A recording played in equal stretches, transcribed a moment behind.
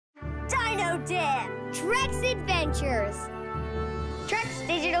Dino Dip! Trek's Adventures! Trek's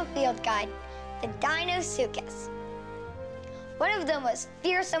digital field guide, the Deinosuchus. One of the most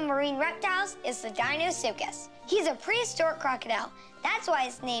fearsome marine reptiles is the Deinosuchus. He's a prehistoric crocodile. That's why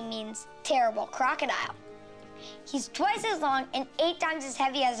his name means terrible crocodile. He's twice as long and 8 times as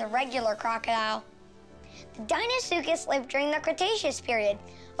heavy as a regular crocodile. The Deinosuchus lived during the Cretaceous Period,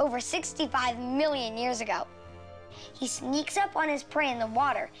 over 65 million years ago. He sneaks up on his prey in the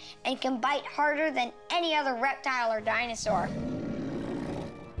water and can bite harder than any other reptile or dinosaur.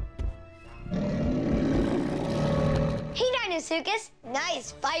 Hey, Deinosuchus,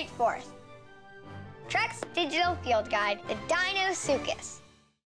 nice fight forth. Trek's digital field guide, the Deinosuchus.